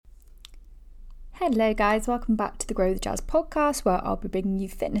Hello guys, welcome back to the Grow the Jazz podcast, where I'll be bringing you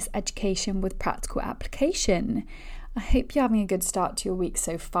fitness education with practical application. I hope you're having a good start to your week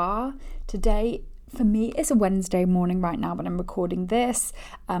so far. Today, for me, it's a Wednesday morning right now when I'm recording this.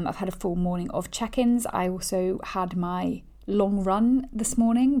 I've had a full morning of check-ins. I also had my long run this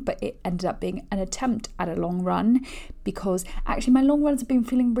morning, but it ended up being an attempt at a long run because actually my long runs have been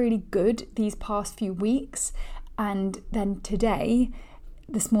feeling really good these past few weeks. And then today,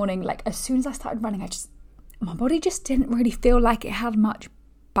 this morning, like as soon as I started running, my body just didn't really feel like it had much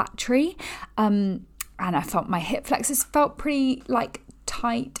battery, and I felt my hip flexors felt pretty like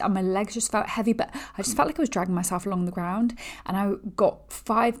tight and my legs just felt heavy, but I just felt like I was dragging myself along the ground. And I got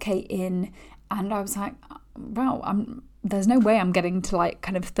 5k in and I was like, wow, there's no way I'm getting to like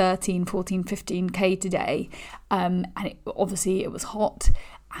kind of 13, 14, 15k today, and obviously it was hot,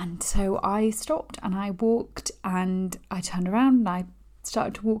 and so I stopped and I walked and I turned around and I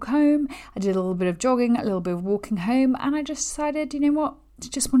started to walk home. I did a little bit of jogging, a little bit of walking home, and I just decided, you know what, it's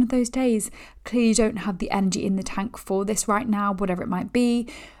just one of those days. Clearly don't have the energy in the tank for this right now, whatever it might be.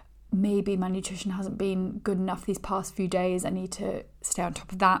 Maybe my nutrition hasn't been good enough these past few days. I need to stay on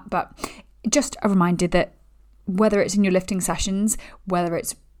top of that. But just a reminder that whether it's in your lifting sessions, whether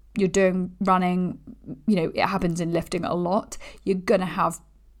it's you're doing running, you know, it happens in lifting a lot, you're going to have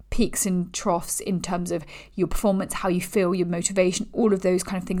peaks and troughs in terms of your performance, how you feel, your motivation, all of those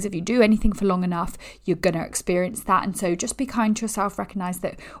kind of things. If you do anything for long enough, you're going to experience that. And so just be kind to yourself, recognize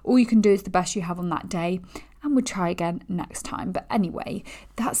that all you can do is the best you have on that day, and we'll try again next time. But anyway,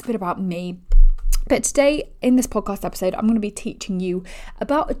 that's a bit about me. But today in this podcast episode, I'm going to be teaching you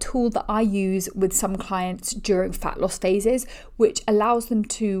about a tool that I use with some clients during fat loss phases, which allows them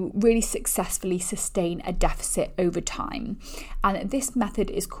to really successfully sustain a deficit over time. And this method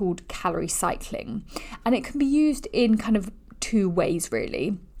is called calorie cycling. And it can be used in kind of two ways,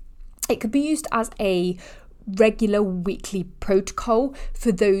 really. It could be used as a regular weekly protocol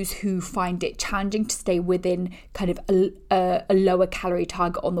for those who find it challenging to stay within kind of a lower calorie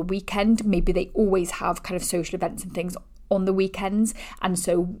target on the weekend. Maybe they always have kind of social events and things on the weekends, and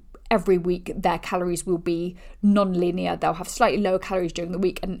so every week their calories will be non-linear. They'll have slightly lower calories during the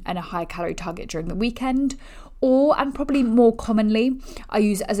week and a higher calorie target during the weekend. Or, and probably more commonly, I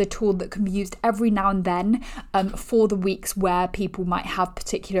use it as a tool that can be used every now and then for the weeks where people might have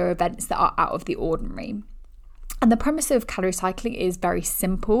particular events that are out of the ordinary. And the premise of calorie cycling is very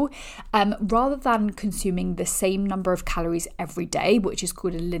simple. Rather than consuming the same number of calories every day, which is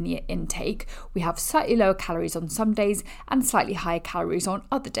called a linear intake, we have slightly lower calories on some days and slightly higher calories on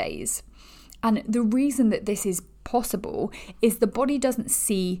other days. And the reason that this is possible is the body doesn't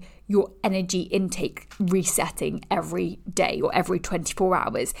see your energy intake resetting every day or every 24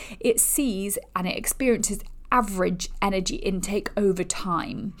 hours. It sees and it experiences average energy intake over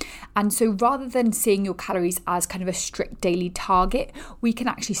time. And so rather than seeing your calories as kind of a strict daily target, we can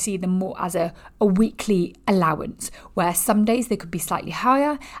actually see them more as a weekly allowance, where some days they could be slightly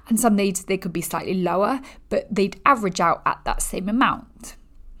higher and some days they could be slightly lower, but they'd average out at that same amount.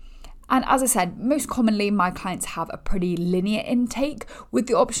 And as I said, most commonly my clients have a pretty linear intake, with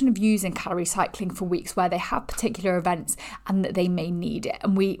the option of using calorie cycling for weeks where they have particular events and that they may need it.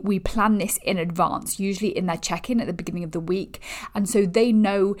 And we plan this in advance, usually in their check-in at the beginning of the week. And so they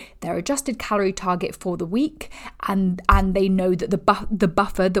know their adjusted calorie target for the week, and they know that the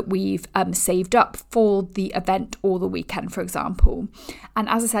buffer that we've saved up for the event or the weekend, for example. And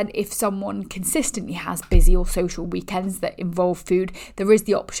as I said, if someone consistently has busy or social weekends that involve food, there is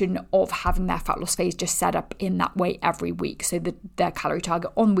the option of having their fat loss phase just set up in that way every week, so that their calorie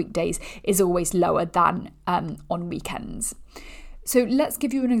target on weekdays is always lower than on weekends. So let's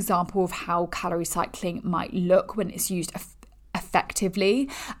give you an example of how calorie cycling might look when it's used effectively.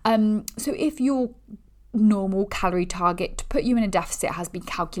 So if your normal calorie target to put you in a deficit has been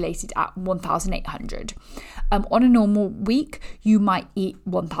calculated at 1,800. On a normal week, you might eat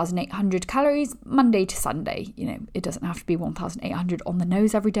 1,800 calories Monday to Sunday. You know, it doesn't have to be 1,800 on the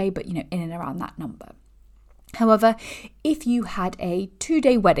nose every day, but, you know, in and around that number. However, if you had a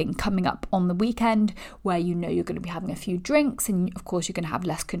 2-day wedding coming up on the weekend where you know you're going to be having a few drinks and of course you're going to have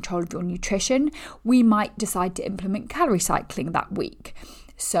less control of your nutrition, we might decide to implement calorie cycling that week.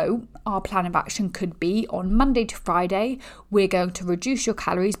 So our plan of action could be on Monday to Friday, we're going to reduce your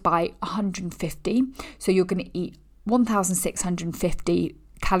calories by 150. So you're going to eat 1,650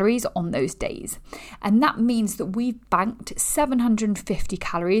 calories on those days. And that means that we've banked 750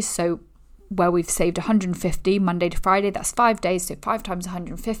 calories. So where we've saved 150 Monday to Friday, that's 5 days. So 5 times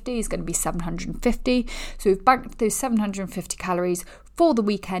 150 is going to be 750. So we've banked those 750 calories for the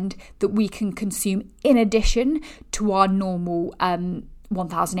weekend that we can consume in addition to our normal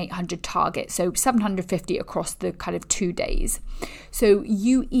 1,800 target, so 750 across the kind of 2 days. So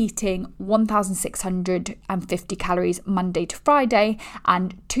you eating 1,650 calories Monday to Friday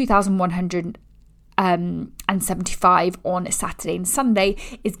and 2,175 on Saturday and Sunday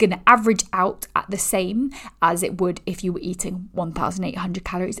is going to average out at the same as it would if you were eating 1,800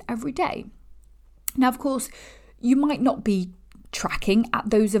 calories every day. Now, of course, you might not be tracking at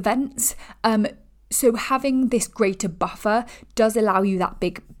those events. So having this greater buffer does allow you that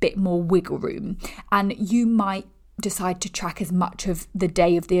bit more wiggle room, and you might decide to track as much of the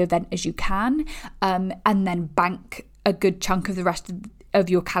day of the event as you can, and then bank a good chunk of the rest of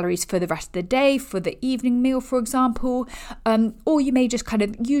your calories for the rest of the day, for the evening meal, for example. Or you may just kind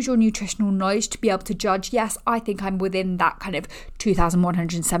of use your nutritional knowledge to be able to judge, yes, I think I'm within that kind of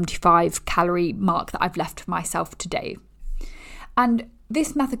 2,175 calorie mark that I've left for myself today. And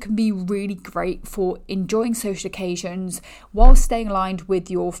this method can be really great for enjoying social occasions while staying aligned with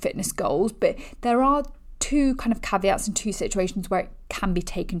your fitness goals, but there are two kind of caveats and two situations where it can be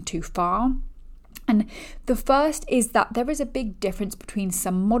taken too far. And the first is that there is a big difference between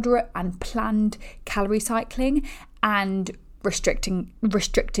some moderate and planned calorie cycling and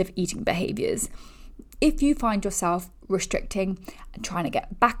restrictive eating behaviours. If you find yourself restricting and trying to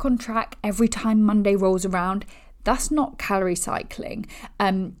get back on track every time Monday rolls around, that's not calorie cycling.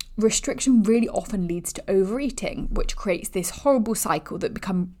 Restriction really often leads to overeating, which creates this horrible cycle that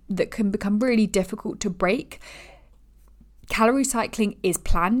can become really difficult to break. Calorie cycling is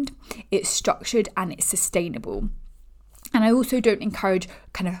planned, it's structured, and it's sustainable. And I also don't encourage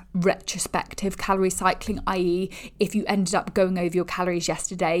kind of retrospective calorie cycling, i.e. if you ended up going over your calories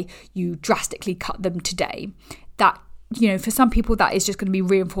yesterday, you drastically cut them today. That, for some people, that is just going to be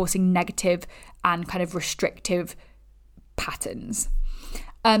reinforcing negative and kind of restrictive patterns.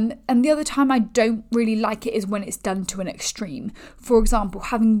 And the other time I don't really like it is when it's done to an extreme. For example,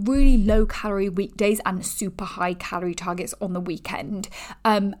 having really low calorie weekdays and super high calorie targets on the weekend.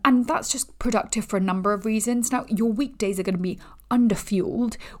 And that's just productive for a number of reasons. Now, your weekdays are going to be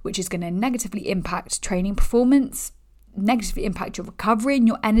underfueled, which is going to negatively impact training performance, negatively impact your recovery and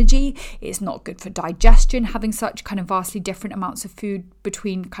your energy. It's not good for digestion, having such kind of vastly different amounts of food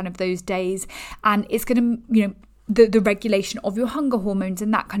between kind of those days. And it's going to, the regulation of your hunger hormones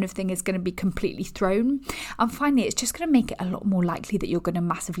and that kind of thing is going to be completely thrown. And finally, it's just going to make it a lot more likely that you're going to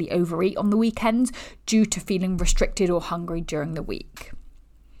massively overeat on the weekends due to feeling restricted or hungry during the week.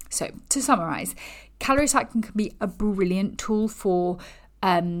 So to summarise, calorie cycling can be a brilliant tool for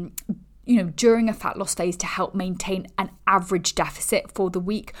during a fat loss phase to help maintain an average deficit for the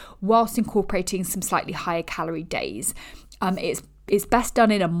week whilst incorporating some slightly higher calorie days. It's best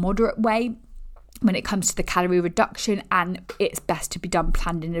done in a moderate way when it comes to the calorie reduction, and it's best to be done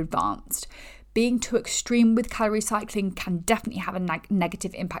planned in advance. Being too extreme with calorie cycling can definitely have a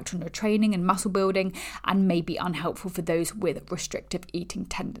negative impact on your training and muscle building, and may be unhelpful for those with restrictive eating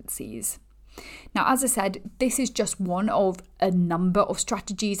tendencies. Now, as I said, this is just one of a number of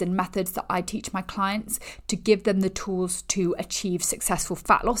strategies and methods that I teach my clients to give them the tools to achieve successful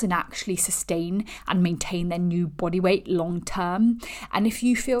fat loss and actually sustain and maintain their new body weight long term. And if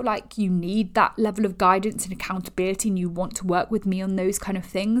you feel like you need that level of guidance and accountability and you want to work with me on those kind of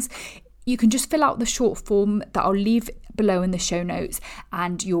things, you can just fill out the short form that I'll leave below in the show notes,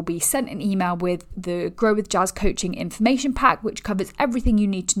 and you'll be sent an email with the Grow with Jazz coaching information pack, which covers everything you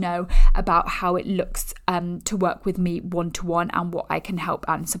need to know about how it looks to work with me one-to-one and what I can help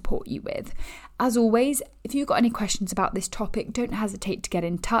and support you with. As always, if you've got any questions about this topic, don't hesitate to get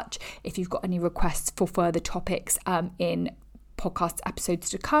in touch. If you've got any requests for further topics in podcast episodes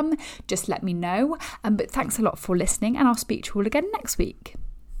to come, just let me know. But thanks a lot for listening, and I'll speak to you all again next week.